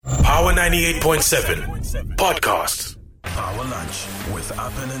Power 98.7 Podcasts. Power Lunch with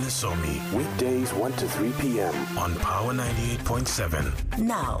Apan and Isomi. Weekdays 1 to 3 p.m. On Power 98.7.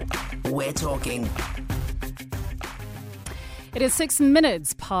 Now, we're talking. It is 6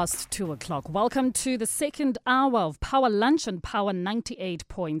 minutes past 2 o'clock. Welcome to the second hour of Power Lunch on Power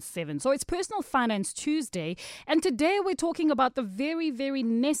 98.7. So it's Personal Finance Tuesday, and today we're talking about the very, very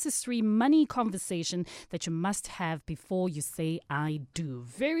necessary money conversation that you must have before you say I do.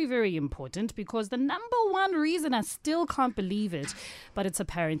 Very, very important, because the number one reason, I still can't believe it, but it's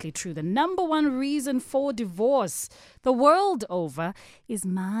apparently true, the number one reason for divorce the world over is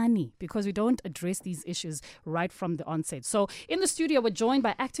money, because we don't address these issues right from the onset. So in the studio, we're joined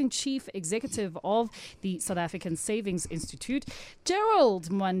by Acting Chief Executive of the South African Savings Institute, Gerald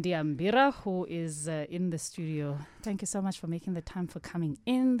Mwandiambira, who is in the studio. Thank you so much for making the time for coming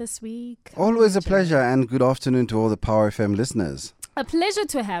in this week. Always a pleasure, and good afternoon to all the Power FM listeners. A pleasure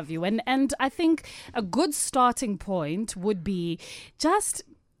to have you. And I think a good starting point would be just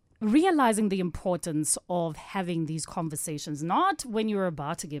realizing the importance of having these conversations, not when you're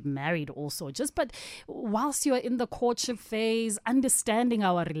about to get married also, but whilst you're in the courtship phase, understanding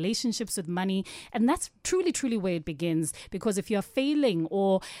our relationships with money. And that's truly, truly where it begins. Because if you're failing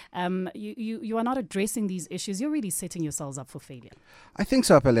or you are not addressing these issues, you're really setting yourselves up for failure. I think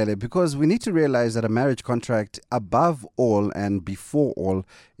so, Apalele, because we need to realize that a marriage contract, above all and before all,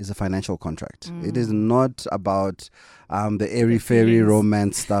 is a financial contract. It is not about the airy-fairy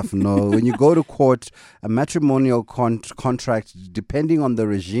romance stuff. No, when you go to court, a matrimonial contract, depending on the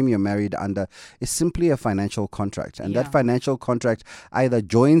regime you're married under, is simply a financial contract. And that financial contract either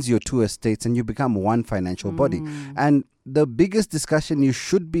joins your two estates and you become one financial body. And the biggest discussion you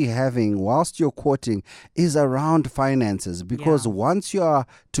should be having whilst you're courting is around finances, because once you are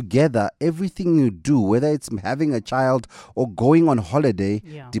together, everything you do, whether it's having a child or going on holiday,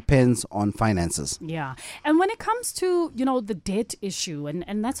 depends on finances. Yeah. And when it comes to, the debt issue,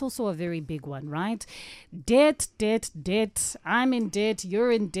 and that's also a very big one, right? Debt. I'm in debt,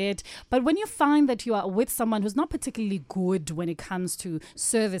 you're in debt. But when you find that you are with someone who's not particularly good when it comes to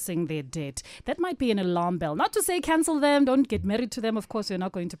servicing their debt, that might be an alarm bell. Not to say cancel them, don't get married to them. Of course, we're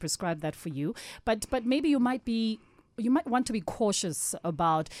not going to prescribe that for you. But maybe you might want to be cautious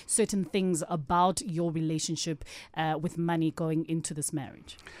about certain things about your relationship with money going into this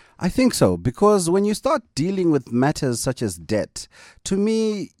marriage. I think so, because when you start dealing with matters such as debt, to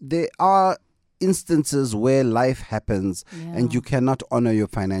me, there are instances where life happens and you cannot honor your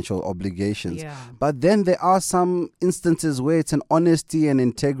financial obligations. But then there are some instances where it's an honesty and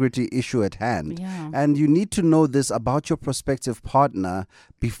integrity issue at hand. And you need to know this about your prospective partner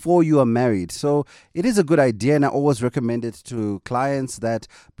before you are married. So it is a good idea, and I always recommend it to clients that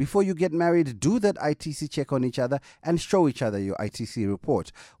before you get married, do that ITC check on each other and show each other your ITC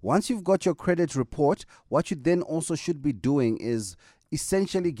report. Once you've got your credit report, what you then also should be doing is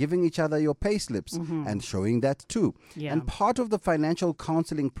essentially giving each other your pay slips and showing that too. And part of the financial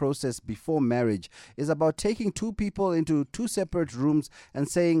counseling process before marriage is about taking two people into two separate rooms and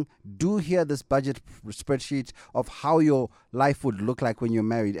saying, do here this budget spreadsheet of how your life would look like when you're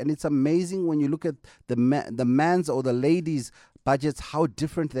married. And it's amazing when you look at the man's or the lady's budgets, how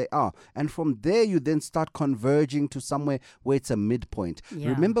different they are. And from there, you then start converging to somewhere where it's a midpoint.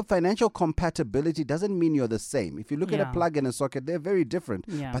 Remember, financial compatibility doesn't mean you're the same. If you look at a plug and a socket, they're very different,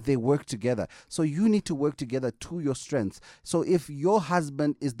 but they work together. So you need to work together to your strengths. So if your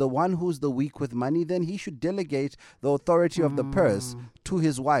husband is the one who's the weak with money, then he should delegate the authority of the purse to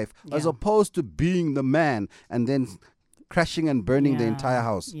his wife, as opposed to being the man and then crashing and burning the entire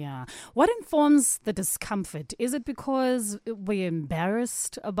house. What informs the discomfort? Is it because we're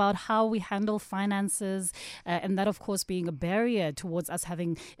embarrassed about how we handle finances, and that, of course, being a barrier towards us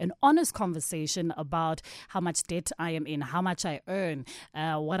having an honest conversation about how much debt I am in, how much I earn,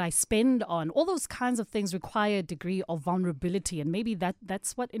 what I spend on? All those kinds of things require a degree of vulnerability, and maybe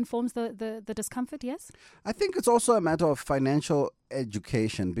that's what informs the discomfort, yes? I think it's also a matter of financial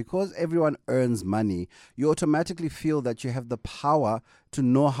education. Because everyone earns money, you automatically feel that you have the power to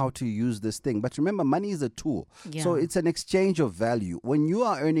know how to use this thing. But remember, money is a tool. So it's an exchange of value. When you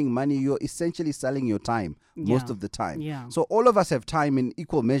are earning money, you're essentially selling your time most of the time. So all of us have time in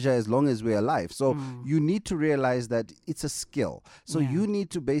equal measure as long as we're alive. So you need to realize that it's a skill. So you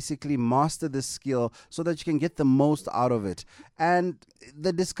need to basically master this skill so that you can get the most out of it. And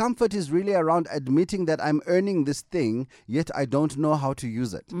the discomfort is really around admitting that I'm earning this thing, yet I don't know how to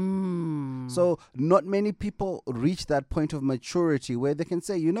use it. So not many people reach that point of maturity where they can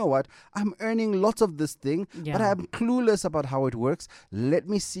say, you know what, I'm earning lots of this thing, but I'm clueless about how it works. Let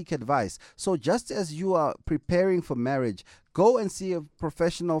me seek advice. So just as you are preparing for marriage, go and see a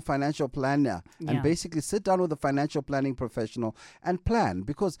professional financial planner and Yeah. basically sit down with a financial planning professional and plan,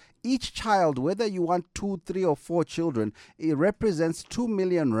 because each child, whether you want 2, 3 or 4 children, it represents 2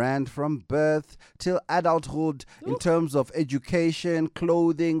 million rand from birth till adulthood in terms of education,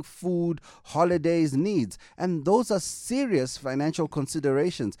 clothing, food, holidays, needs. And those are serious financial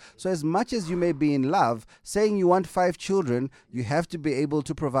considerations. So as much as you may be in love, saying you want 5 children, you have to be able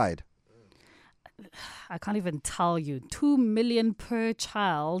to provide. I can't even tell you. 2 million per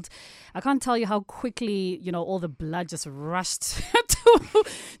child. I can't tell you how quickly, all the blood just rushed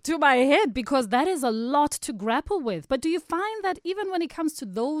to my head, because that is a lot to grapple with. But do you find that even when it comes to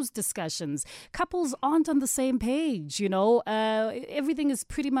those discussions, couples aren't on the same page? Everything is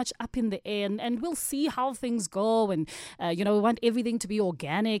pretty much up in the air, and we'll see how things go. And, we want everything to be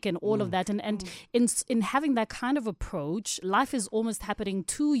organic and all of that. And in having that kind of approach, life is almost happening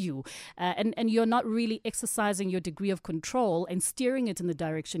to you. And you're not really exercising your degree of control and steering it in the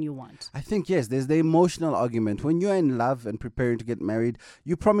direction you want. I think, yes, there's the emotional argument. When you're in love and preparing to get married,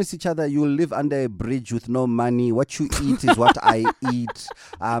 you promise each other you'll live under a bridge with no money. What you eat is what I eat.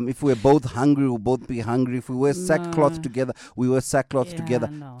 If we're both hungry, we'll both be hungry. If we wear sackcloth together, we wear sackcloth together.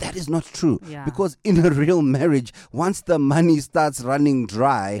 No. That is not true. Yeah. Because in a real marriage, once the money starts running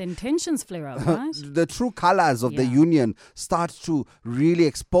dry, Then tensions flare up, right? the true colors of the Yeah. union start to really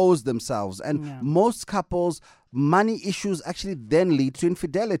expose themselves. And most couples, money issues actually then lead to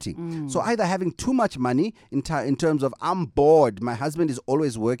infidelity. So either having too much money in terms of, I'm bored, my husband is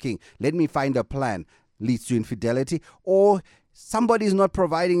always working, let me find a plan, leads to infidelity. Or somebody is not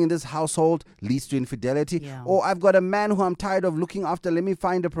providing in this household, leads to infidelity. Yeah. Or I've got a man who I'm tired of looking after, let me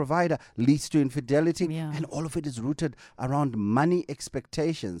find a provider, leads to infidelity. Yeah. And all of it is rooted around money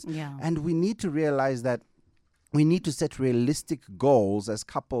expectations. Yeah. And we need to realize that we need to set realistic goals as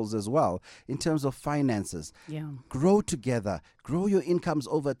couples as well in terms of finances. Yeah. Grow together. Grow your incomes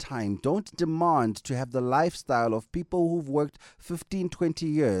over time. Don't demand to have the lifestyle of people who've worked 15, 20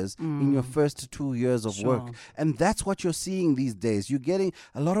 years in your first 2 years of work. Sure. And that's what you're seeing these days. You're getting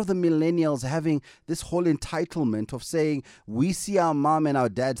a lot of the millennials having this whole entitlement of saying, we see our mom and our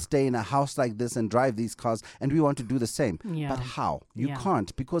dad stay in a house like this and drive these cars, and we want to do the same. Yeah. But how? You Yeah.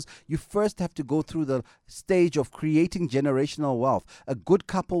 can't, because you first have to go through the stage of creating generational wealth. A good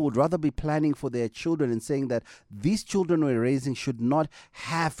couple would rather be planning for their children and saying that these children we're raising should not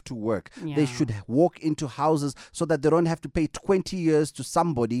have to work. Yeah. They should walk into houses so that they don't have to pay 20 years to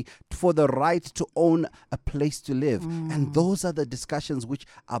somebody for the right to own a place to live. And those are the discussions which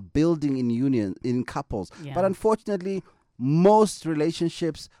are building in couples. Yeah. But unfortunately, most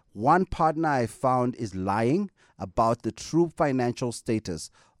relationships, one partner I found is lying about the true financial status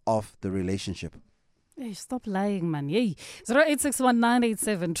of the relationship. Hey, stop lying, man. Yay.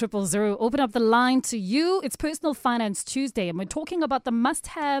 0861987000. Open up the line to you. It's Personal Finance Tuesday, and we're talking about the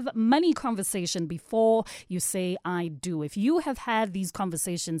must-have money conversation before you say I do. If you have had these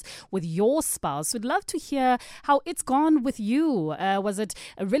conversations with your spouse, we'd love to hear how it's gone with you. Was it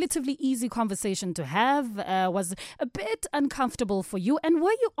a relatively easy conversation to have? Was it a bit uncomfortable for you? And were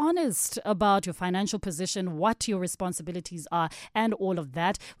you honest about your financial position, what your responsibilities are, and all of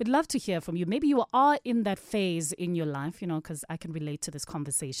that? We'd love to hear from you. Maybe you are in that phase in your life, because I can relate to this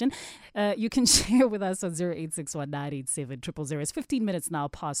conversation. You can share with us on 0861987000. It's 15 minutes now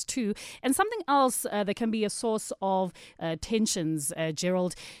past 2. And something else that can be a source of tensions,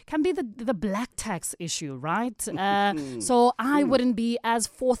 Gerald, can be the black tax issue, right? So I wouldn't be as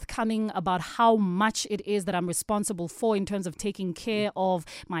forthcoming about how much it is that I'm responsible for in terms of taking care of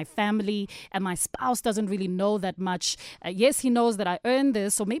my family, and my spouse doesn't really know that much. Yes, he knows that I earn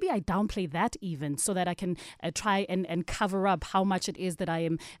this, so maybe I downplay that even, so that I can try and cover up how much it is that I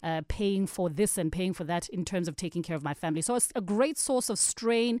am paying for this and paying for that in terms of taking care of my family. So it's a great source of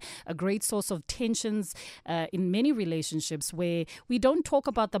strain, a great source of tensions in many relationships where we don't talk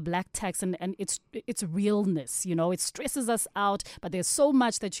about the black tax and its realness. It stresses us out, but there's so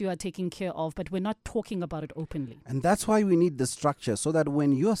much that you are taking care of, but we're not talking about it openly. And that's why we need the structure, so that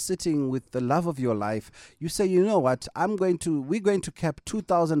when you're sitting with the love of your life, you say, you know what, we're going to cap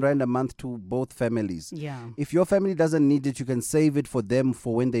 2,000 Rand a month to both families. Yeah. If your family doesn't need it, you can save it for them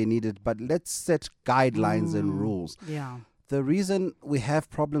for when they need it. But let's set guidelines and rules. Yeah. The reason we have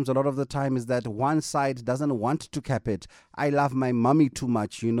problems a lot of the time is that one side doesn't want to cap it. I love my mummy too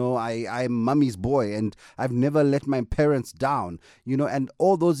much, I'm mummy's boy, and I've never let my parents down, and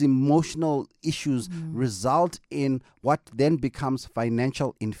all those emotional issues result in what then becomes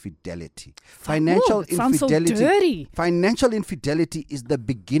financial infidelity. Financial it sounds so infidelity. dirty. Financial infidelity is the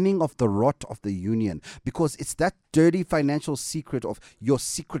beginning of the rot of the union, because it's that dirty financial secret of your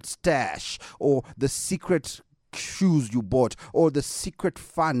secret stash or the secret shoes you bought, or the secret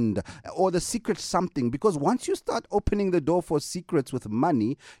fund, or the secret something. Because once you start opening the door for secrets with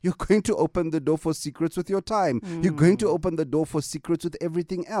money, you're going to open the door for secrets with your time. You're going to open the door for secrets with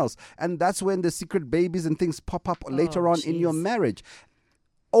everything else. And that's when the secret babies and things pop up later on in your marriage.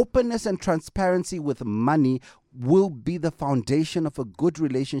 Openness and transparency with money will be the foundation of a good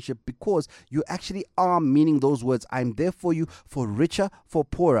relationship, because you actually are meaning those words. I'm there for you, for richer, for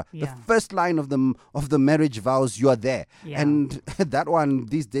poorer. The first line of the marriage vows, you are there. And that one,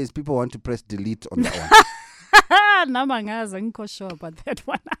 these days, people want to press delete on that one. I'm not sure about that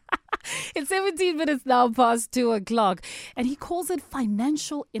one. It's 17 minutes now past 2 o'clock. And he calls it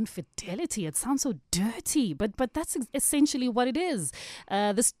financial infidelity. It sounds so dirty, but that's essentially what it is.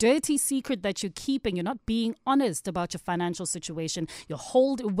 This dirty secret that you're keeping, you're not being honest about your financial situation. You're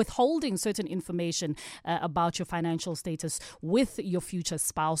withholding certain information about your financial status with your future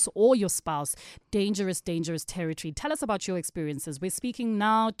spouse or your spouse. Dangerous, dangerous territory. Tell us about your experiences. We're speaking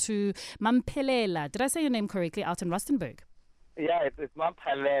now to Mampelela. Did I say your name correctly? Out in Rustenburg. Yeah, it's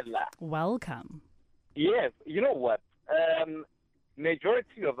Mampelela. Welcome. Yes, you know what?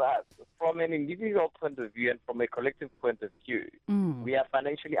 Majority of us, from an individual point of view and from a collective point of view, we are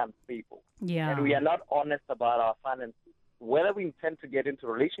financially unstable. Yeah. And we are not honest about our finances, whether we intend to get into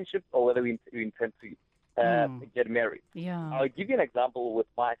relationships or whether we intend to get married. Yeah. I'll give you an example with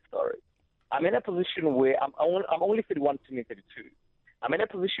my story. I'm in a position where I'm only 31 to 32. I'm in a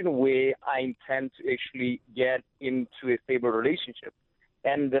position where I intend to actually get into a stable relationship.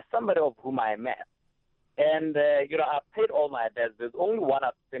 And there's somebody of whom I met. And, I've paid all my debts. There's only one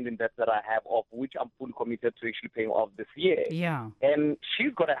outstanding debt that I have, of which I'm fully committed to actually paying off this year. Yeah. And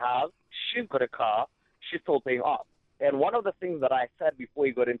she's got a house, she's got a car, she's still paying off. And one of the things that I said before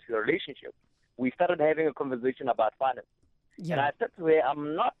we got into a relationship, we started having a conversation about finance. Yeah. And I said to her,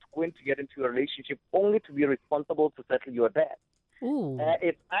 I'm not going to get into a relationship only to be responsible to settle your debt. Ooh.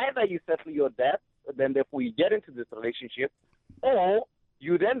 It's either you settle your debt, then therefore you get into this relationship, or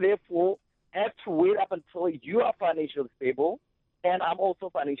you then therefore have to wait up until you are financially stable and I'm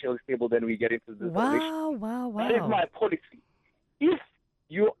also financially stable, then we get into this relationship. Wow. That is my policy. If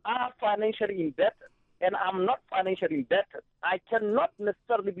you are financially indebted and I'm not financially indebted, I cannot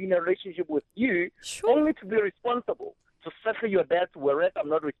necessarily be in a relationship with you only to be responsible to settle your debt, whereas I'm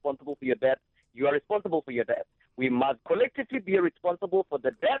not responsible for your debt. You are responsible for your debt. We must collectively be responsible for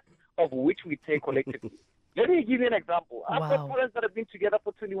the debt of which we take collectively. Let me give you an example. I've got parents that have been together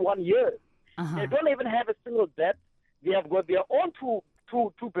for 21 years. They don't even have a single debt. They have got their own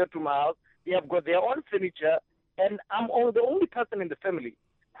two-bedroom house. They have got their own furniture. And I'm the only person in the family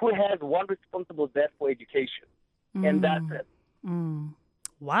who has one responsible debt for education. And that's it.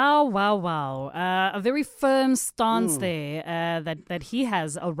 Wow. A very firm stance there that he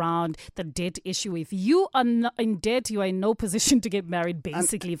has around the debt issue. If you are not in debt, you are in no position to get married,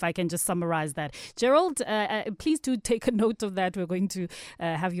 basically, if I can just summarize that. Gerald, please do take a note of that. We're going to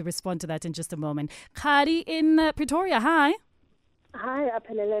have you respond to that in just a moment. Khadi in Pretoria, hi. Hi,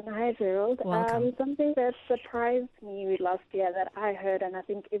 Apelele, and hi, Gerald. Welcome. Something that surprised me last year that I heard, and I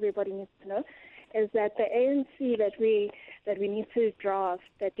think everybody needs to know, is that the ANC that we need to draft,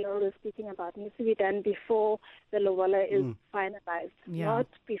 that Gerald is speaking about, needs to be done before the lobola is finalized, not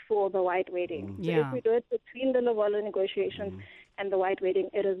before the white wedding. So if we do it between the lobola negotiations and the white wedding,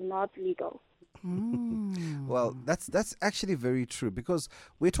 it is not legal. Well, that's actually very true, because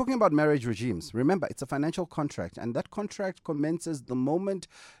we're talking about marriage regimes. Remember, it's a financial contract, and that contract commences the moment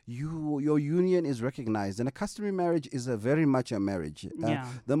your union is recognized. And a customary marriage is very much a marriage.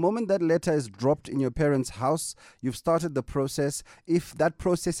 The moment that letter is dropped in your parents' house, you've started the process. If that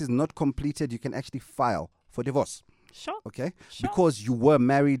process is not completed, you can actually file for divorce. Sure. Okay? Sure. Because you were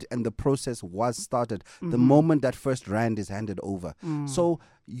married and the process was started the moment that first rand is handed over. So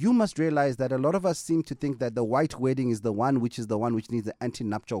you must realize that a lot of us seem to think that the white wedding is the one which needs the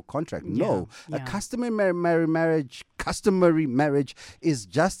anti-nuptial contract. No. A customary marriage is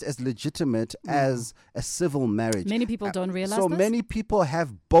just as legitimate as a civil marriage. Many people don't realize So this? many people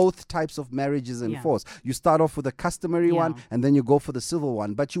have both types of marriages in force. You start off with the customary one and then you go for the civil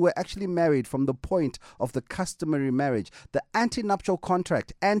one. But you were actually married from the point of the customary marriage. The anti-nuptial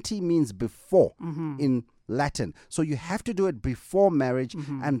contract, anti means before in Latin. So you have to do it before marriage,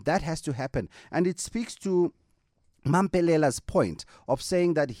 and that has to happen. And it speaks to Mampelela's point of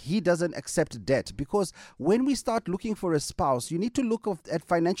saying that he doesn't accept debt, because when we start looking for a spouse, you need to look at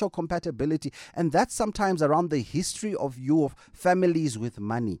financial compatibility, and that's sometimes around the history of your families with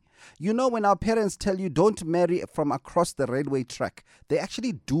money. You know, when our parents tell you don't marry from across the railway track, they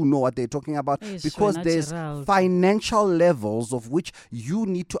actually do know what they're talking about, because there's financial levels of which you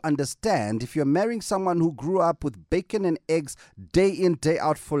need to understand. If you're marrying someone who grew up with bacon and eggs day in, day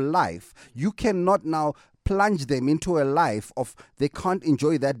out for life, you cannot now plunge them into a life of they can't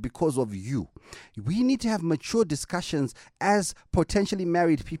enjoy that because of you. We need to have mature discussions as potentially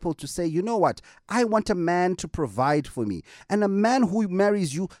married people to say, you know what, I want a man to provide for me. And a man who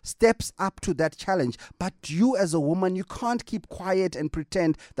marries you steps up to that challenge. But you as a woman, you can't keep quiet and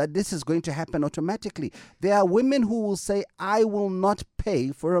pretend that this is going to happen automatically. There are women who will say, I will not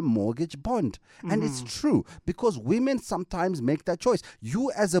pay for a mortgage bond. And it's true, because women sometimes make that choice.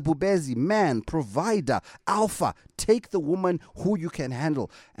 You as a Bubezi man, provider, alpha, take the woman who you can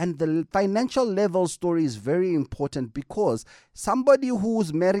handle. And the financial level story is very important, because somebody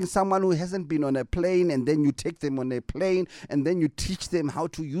who's marrying someone who hasn't been on a plane, and then you take them on a plane and then you teach them how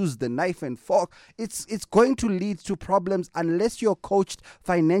to use the knife and fork, it's going to lead to problems unless you're coached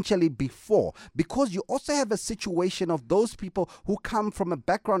financially before. Because you also have a situation of those people who come from a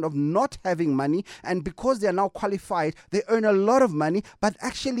background of not having money, and because they're now qualified, they earn a lot of money, but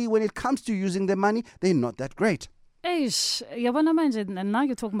actually when it comes to using the money, they're not that great. Eish, yabona manje, and now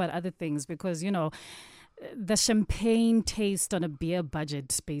you're talking about other things, because, you know, the champagne taste on a beer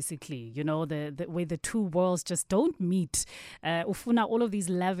budget, basically, you know, the way the two worlds just don't meet. Ufuna all of these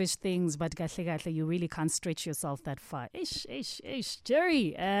lavish things, but gahle you really can't stretch yourself that far. Eish.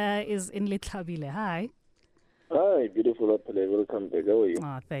 Jerry is in Litlabile. Hi. Hi, beautiful Apele. Welcome back. How are you?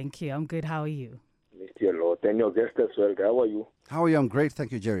 Oh, thank you. I'm good. How are you? Missed you a lot. And your guest as well. How are you? How are you? I'm great.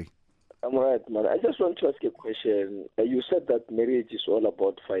 Thank you, Jerry. I'm all right, man. I just want to ask a question. You said that marriage is all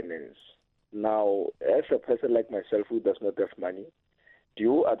about finance. Now, as a person like myself who does not have money, do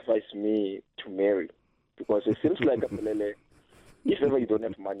you advise me to marry? Because it seems like, if ever you don't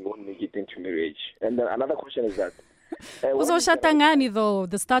have money, you won't make it into marriage. And then another question is that, though,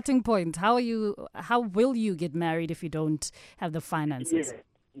 the starting point. How will you get married if you don't have the finances?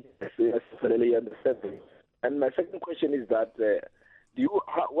 Yes, I really understand. And my second question is that,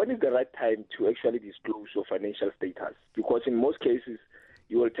 when is the right time to actually disclose your financial status? Because in most cases,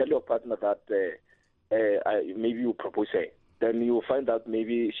 you will tell your partner that maybe you propose her. Then you will find out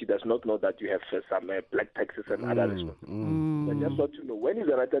maybe she does not know that you have some black taxes and other responsibilities. I just want to know, when is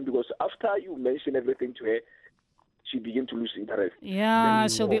the right time? Because after you mention everything to her, she begins to lose interest. Yeah,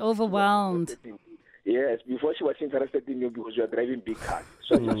 she'll be overwhelmed. Yes, before she was interested in you because you are driving big cars.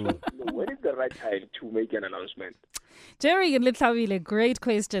 So I just want to know, when is the right time to make an announcement? Jerry in Litlabile, great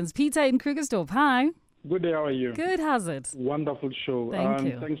questions. Peter in Krugersdorp, hi. Good day, how are you? Good, how's it? Wonderful show.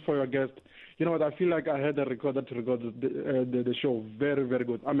 Thank you. Thanks for your guest. You know what, I feel like I had a recorder to record the show. Very, very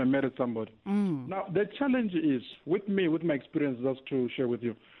good. I'm a married somebody. Now, the challenge is, with me, with my experience, just to share with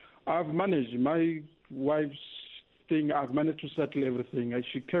you, I've managed my wife's thing. I've managed to settle everything.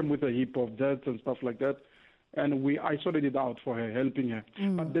 She came with a heap of debts and stuff like that, and I sorted it out for her, helping her.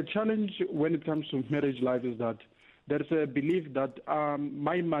 But the challenge when it comes to marriage life is that there's a belief that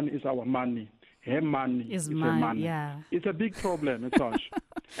my money is our money. Her money is her money. Yeah. It's a big problem, it's such.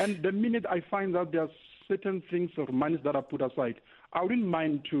 And the minute I find out there are certain things or monies that are put aside, I wouldn't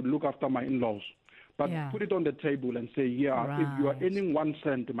mind to look after my in-laws. But put it on the table and say, if you are earning 1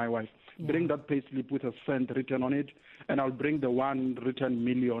 cent, my wife, bring that payslip with a cent written on it, and I'll bring the one written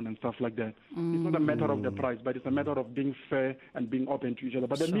million and stuff like that. It's not a matter of the price, but it's a matter of being fair and being open to each other.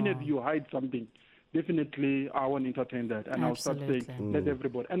 But the minute you hide something, definitely I won't entertain that, and I'll start saying, let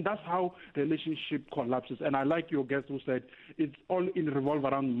everybody. And that's how relationship collapses. And I like your guest who said it's all revolve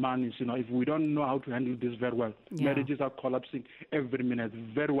around money. You know, if we don't know how to handle this very well, marriages are collapsing every minute.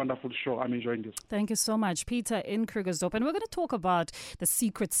 Very wonderful show. I'm enjoying this. Thank you so much, Peter in Krugersdorp. And we're going to talk about the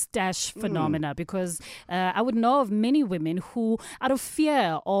secret stash phenomena, because I would know of many women who, out of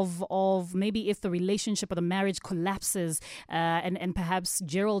fear of maybe if the relationship or the marriage collapses, and perhaps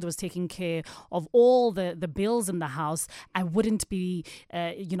Gerald was taking care of all the bills in the house, I wouldn't be,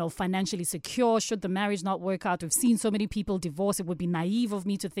 financially secure should the marriage not work out. We've seen so many people divorce. It would be naive of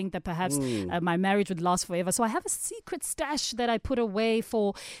me to think that perhaps my marriage would last forever. So I have a secret stash that I put away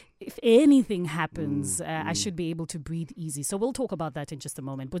for if anything happens, I should be able to breathe easy. So we'll talk about that in just a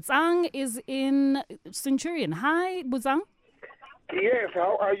moment. Butsang is in Centurion. Hi, Butsang. Yes,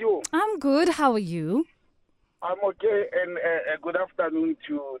 how are you? I'm good. How are you? I'm okay, and good afternoon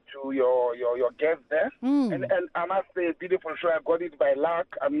to your guest there. And I must say, beautiful show. I got it by luck.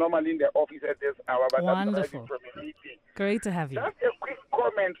 I'm normally in the office at this hour, but wonderful. I'm from a meeting. Great to have you. Just a quick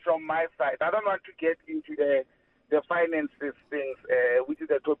comment from my side. I don't want to get into the finances things, which is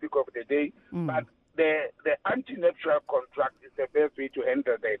the topic of the day, but the anti-nuptial contract is the best way to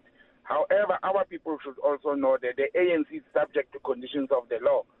handle that. However, our people should also know that the ANC is subject to conditions of the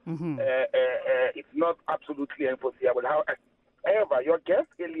law. It's not absolutely enforceable. However, your guest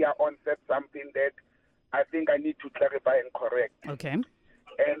earlier on said something that I think I need to clarify and correct. Okay.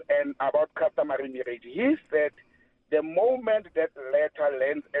 And about customary marriage. He said the moment that letter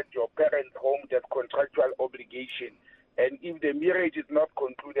lands at your parents' home, there's contractual obligation. And if the marriage is not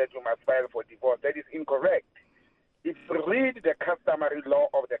concluded, you must file for divorce. That is incorrect. If you read the customary law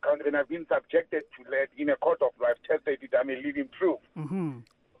of the country, and I've been subjected to that in a court of law, I've tested it, I'm a living proof.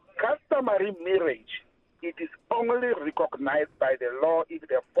 Customary marriage, it is only recognized by the law if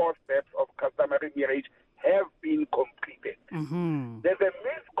the 4 steps of customary marriage have been completed. There's a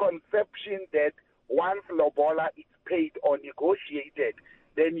misconception that once lobola is paid or negotiated,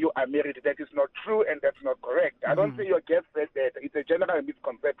 then you are married. That is not true, and that's not correct. I don't say your guest said that. It's a general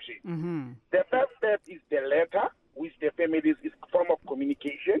misconception. The first step is the letter, which the families is a form of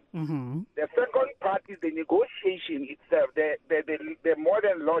communication. The second part is the negotiation itself. The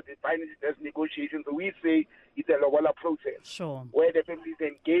modern law defines it as negotiation. So we say it's a lobola process, where the families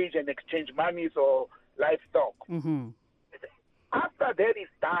engage and exchange monies or livestock. After that is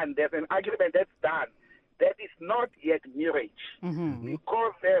done, there's an agreement that's done. That is not yet marriage,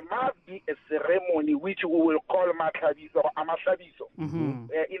 because there must be a ceremony which we will call matlabiso or amahlabiso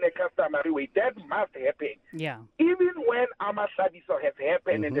in a customary way. That must happen. Even when amahlabiso has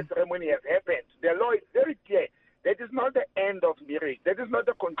happened and the ceremony has happened, the law is very clear. That is not the end of marriage. That is not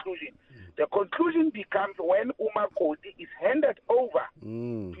the conclusion. The conclusion becomes when umakoti is handed over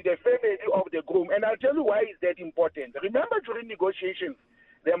to the family of the groom. And I'll tell you why is that important. Remember, during negotiations,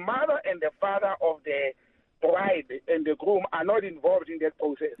 the mother and the father of the bride and the groom are not involved in that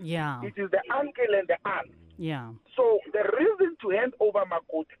process. It is the uncle and the aunt. So the reason to hand over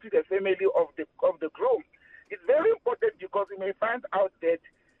makoti to the family of the groom is very important, because you may find out that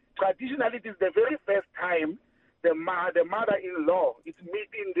traditionally it is the very first time the mother-in-law is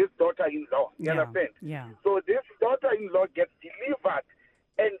meeting this daughter-in-law. You understand? So this daughter-in-law gets delivered,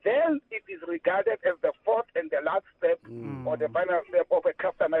 and then it is regarded as the 4th and the last step or the final step of a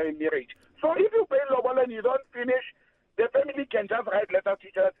customary marriage. So if you pay lobola and you don't finish, the family can just write letters to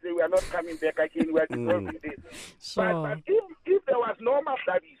each other and say, we are not coming back again, we are dissolving this. But if there was no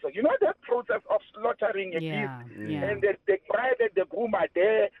mahlabiso, you know that process of slaughtering a beast, and the bride and the groom are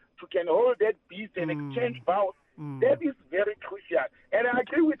there to can hold that beast and exchange vows, that is very crucial. And I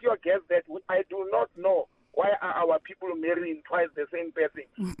agree with your guest that I do not know why are our people marrying twice the same person.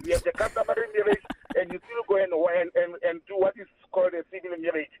 We have the customary marriage, and you still go and do what is called a civil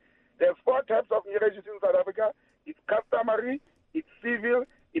marriage. There's 4 types of marriages in South Africa. It's customary, it's civil,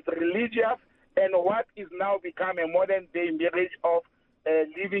 it's religious, and what is now become a modern-day marriage of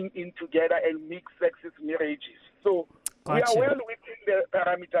living in together and mixed sexes marriages. So we are well within the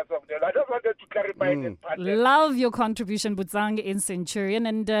parameters of the law. I just wanted to clarify that part. Love your contribution, Butsang in Centurion.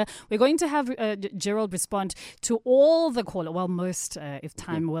 And we're going to have Gerald respond to all the callers, well, most, if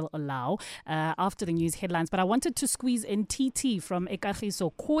time will allow, after the news headlines. But I wanted to squeeze in TT from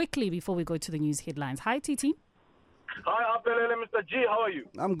Ekagiso quickly before we go to the news headlines. Hi, TT. Hi, Apelele, Mr. G. How are you?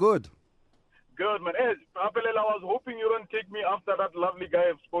 I'm good. Good, man. Hey, Apelele, I was hoping you don't take me after that lovely guy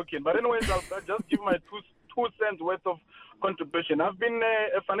have spoken. But anyways, I'll just give my 2 cents worth of contribution. I've been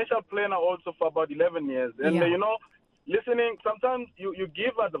a financial planner also for about 11 years. And, you know, listening, sometimes you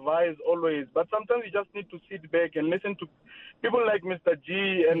give advice always, but sometimes you just need to sit back and listen to people like Mr.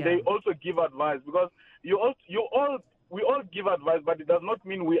 G, and they also give advice, because we all give advice, but it does not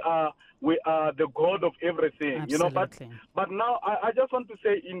mean we are the god of everything. Absolutely. You know. But now I just want to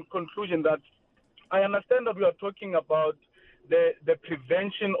say in conclusion that I understand that we are talking about the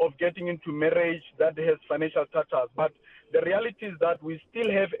prevention of getting into marriage that has financial status, but the reality is that we still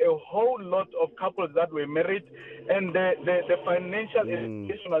have a whole lot of couples that were married, and the financial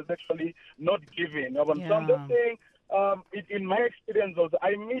education was actually not given. So I'm just saying, in my experience also,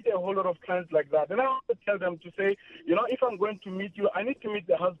 I meet a whole lot of clients like that. And I want to tell them to say, you know, if I'm going to meet you, I need to meet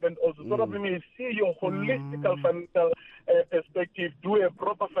the husband also, so that we may see your holistic financial perspective, do a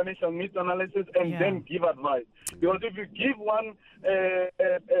proper financial needs analysis, and then give advice. Because if you give one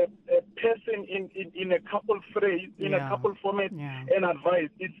person in a couple phrase, in a couple format and advice,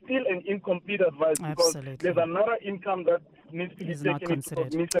 it's still an incomplete advice because there's another income that needs to be taken into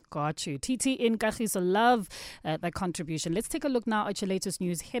consideration. Got you. TT in Kagiso, love that contribution. Let's take a look now at your latest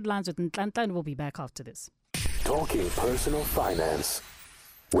news headlines with Ntlantla, and we'll be back after this. Talking personal finance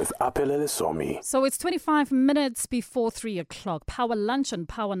with Apelele Somi. So it's 25 minutes before 3 o'clock. Power Lunch on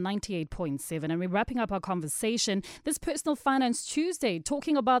Power 98.7. And we're wrapping up our conversation this Personal Finance Tuesday,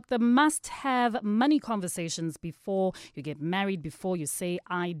 talking about the must-have money conversations before you get married, before you say,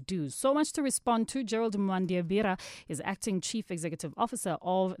 I do. So much to respond to. Gerald Mwandiabira is Acting Chief Executive Officer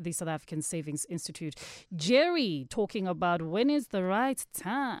of the South African Savings Institute. Jerry, talking about when is the right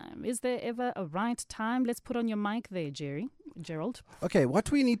time. Is there ever a right time? Let's put on your mic there, Gerald. Okay,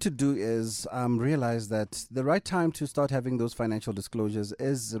 what we need to do is realize that the right time to start having those financial disclosures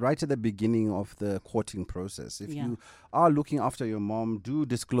is right at the beginning of the courting process. If you are looking after your mom, do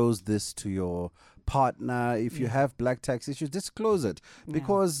disclose this to your partner. If you have black tax issues, disclose it,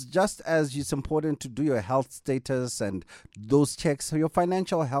 because just as it's important to do your health status and those checks, your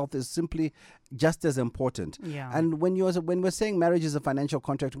financial health is simply just as important. And when we're saying marriage is a financial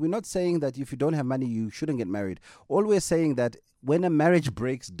contract, we're not saying that if you don't have money you shouldn't get married. All we're saying that when a marriage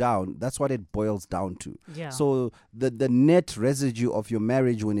breaks down, that's what it boils down to. So the net residue of your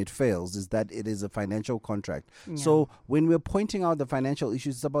marriage when it fails is that it is a financial contract. So when we're pointing out the financial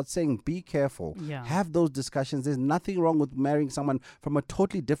issues, it's about saying be careful. Have those discussions. There's nothing wrong with marrying someone from a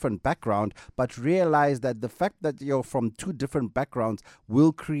totally different background, but realize that the fact that you're from two different backgrounds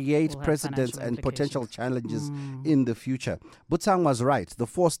will create precedents and potential challenges in the future. Butsang was right. The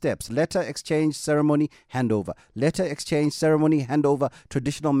 4 steps: letter exchange, ceremony, handover. Letter exchange, ceremony, handover,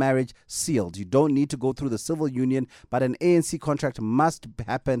 traditional marriage, sealed. You don't need to go through the civil union, but an ANC contract must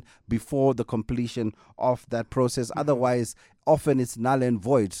happen before the completion of that process. Otherwise, often it's null and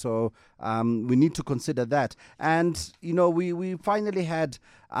void. So we need to consider that. And, you know, we finally had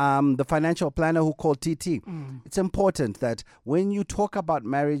the financial planner who called TT. It's important that when you talk about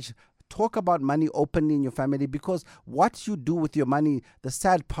marriage, talk about money openly in your family, because what you do with your money, the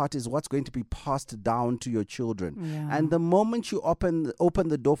sad part is what's going to be passed down to your children. And the moment you open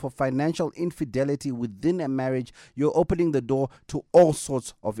the door for financial infidelity within a marriage, you're opening the door to all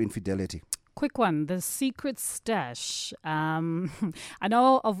sorts of infidelity. Quick one, the secret stash. I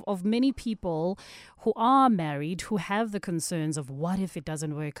know of many people who are married who have the concerns of what if it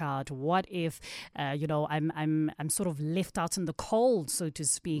doesn't work out? What if, I'm sort of left out in the cold, so to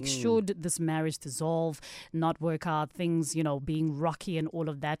speak? Should this marriage dissolve, not work out, things, being rocky and all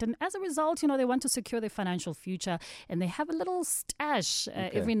of that? And as a result, they want to secure their financial future, and they have a little stash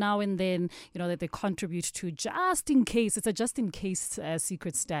every now and then, that they contribute to just in case. It's a just in case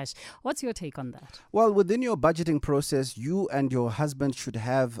secret stash. What's your take on that? Well, within your budgeting process, you and your husband should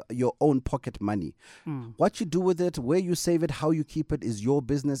have your own pocket money. What you do with it, where you save it, how you keep it is your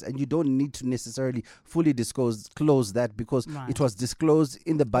business, and you don't need to necessarily fully disclose that, because it was disclosed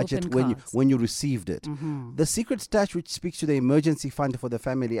in the budget when you received it. The secret stash, which speaks to the emergency fund for the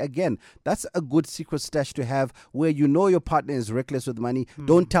family, again, that's a good secret stash to have, where your partner is reckless with money.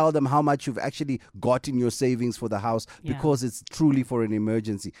 Don't tell them how much you've actually got in your savings for the house, because it's truly for an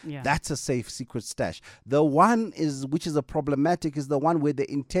emergency. That's a safe secret stash. The one which is a problematic is the one where the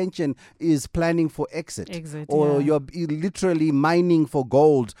intention is planning for exit, or you're literally mining for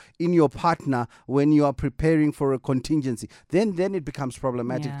gold in your partner when you are preparing for a contingency. Then it becomes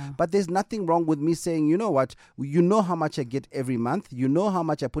problematic. But there's nothing wrong with me saying, you know what, how much I get every month, how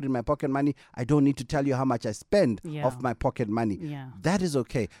much I put in my pocket money. I don't need to tell you how much I spend of my pocket money. That is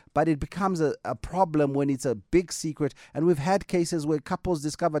okay. But it becomes a problem when it's a big secret. And we've had cases where couples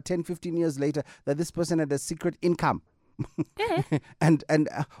discover 10, 15 years later that this person had a secret income. and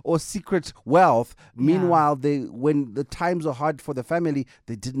or secret wealth. Meanwhile, when the times are hard for the family,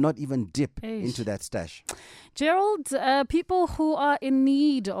 they did not even dip into that stash. Gerald, people who are in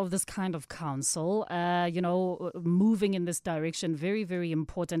need of this kind of counsel, moving in this direction, very, very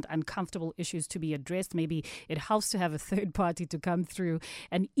important, uncomfortable issues to be addressed. Maybe it helps to have a third party to come through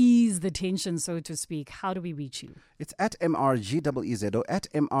and ease the tension, so to speak. How do we reach you? It's at MRGEEZO, at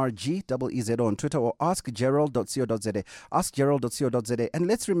MRGEEZO on Twitter, or askgerald.co.za. Askgerald.co.za. And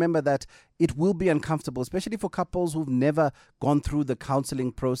let's remember that it will be uncomfortable, especially for couples who've never gone through the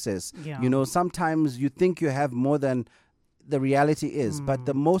counseling process. Sometimes you think you have more than the reality is. But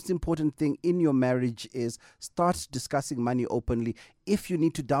the most important thing in your marriage is start discussing money openly. If you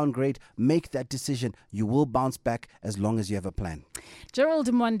need to downgrade, make that decision. You will bounce back as long as you have a plan. Gerald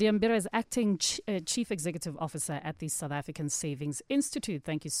Mwandiabira is Acting Chief Executive Officer at the South African Savings Institute.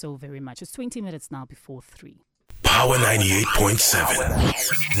 Thank you so very much. It's 20 minutes now before 3. Power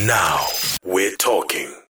 98.7. Now we're talking.